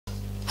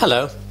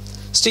Hello,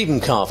 Stephen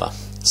Carver.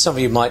 Some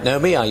of you might know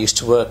me. I used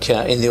to work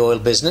in the oil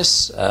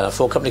business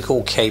for a company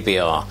called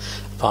KBR,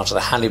 part of the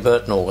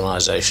Haliburton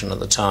organisation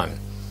at the time.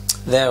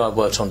 There I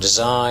worked on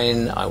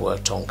design, I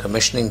worked on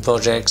commissioning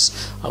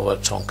projects, I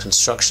worked on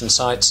construction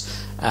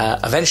sites.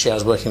 Eventually I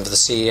was working for the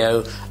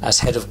CEO as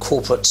head of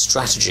corporate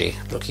strategy,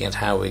 looking at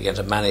how we're going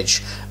to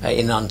manage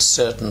in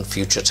uncertain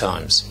future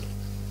times.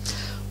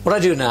 What I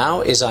do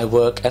now is I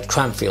work at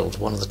Cranfield,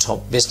 one of the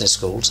top business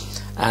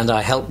schools, and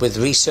I help with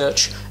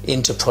research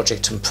into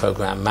project and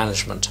program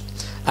management.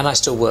 And I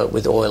still work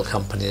with oil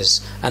companies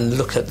and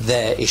look at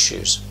their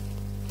issues.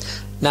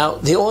 Now,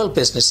 the oil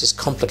business is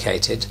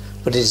complicated,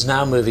 but it is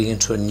now moving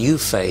into a new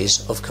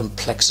phase of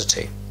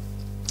complexity.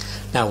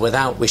 Now,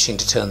 without wishing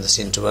to turn this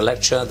into a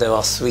lecture, there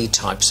are three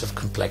types of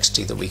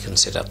complexity that we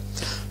consider.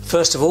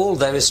 First of all,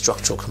 there is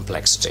structural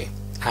complexity.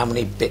 How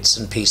many bits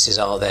and pieces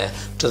are there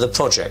to the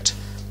project?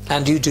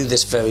 And you do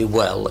this very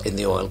well in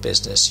the oil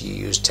business. You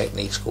use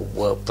techniques called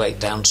work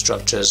breakdown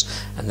structures,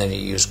 and then you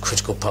use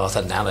critical path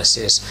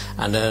analysis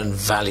and earn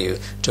value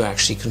to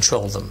actually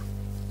control them.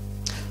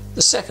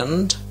 The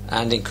second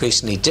and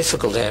increasingly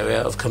difficult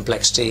area of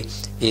complexity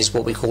is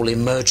what we call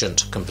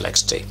emergent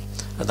complexity.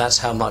 And that's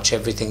how much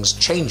everything's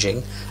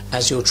changing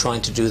as you're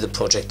trying to do the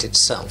project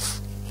itself.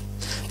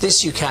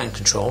 This you can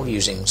control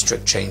using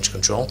strict change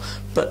control,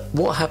 but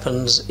what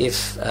happens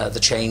if the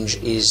change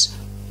is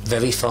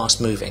very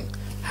fast moving?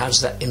 How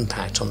does that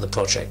impact on the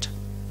project?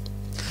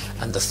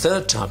 And the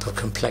third type of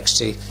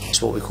complexity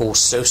is what we call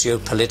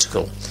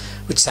sociopolitical,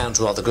 which sounds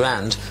rather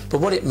grand,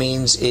 but what it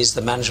means is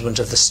the management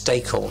of the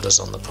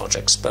stakeholders on the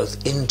projects,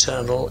 both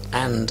internal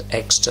and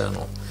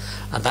external.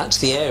 And that's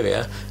the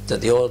area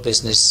that the oil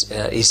business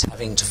is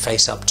having to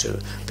face up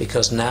to,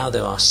 because now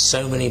there are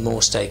so many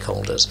more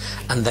stakeholders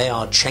and they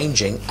are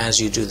changing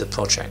as you do the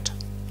project.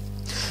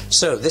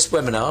 So this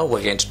webinar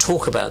we're going to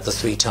talk about the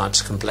three types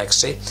of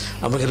complexity,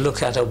 and we're going to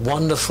look at a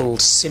wonderful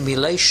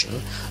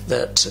simulation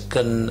that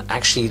can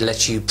actually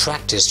let you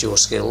practice your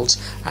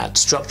skills at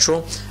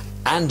structural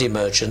and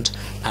emergent,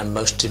 and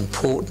most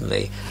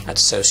importantly at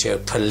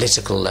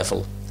socio-political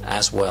level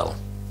as well.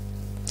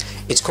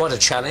 It's quite a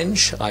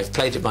challenge. I've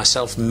played it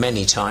myself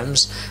many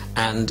times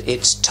and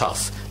it's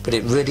tough, but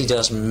it really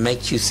does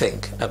make you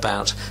think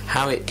about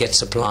how it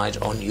gets applied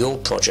on your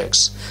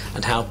projects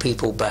and how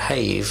people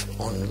behave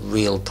on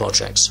real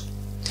projects.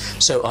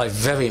 So I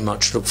very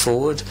much look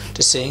forward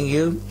to seeing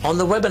you on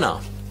the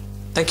webinar.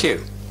 Thank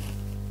you.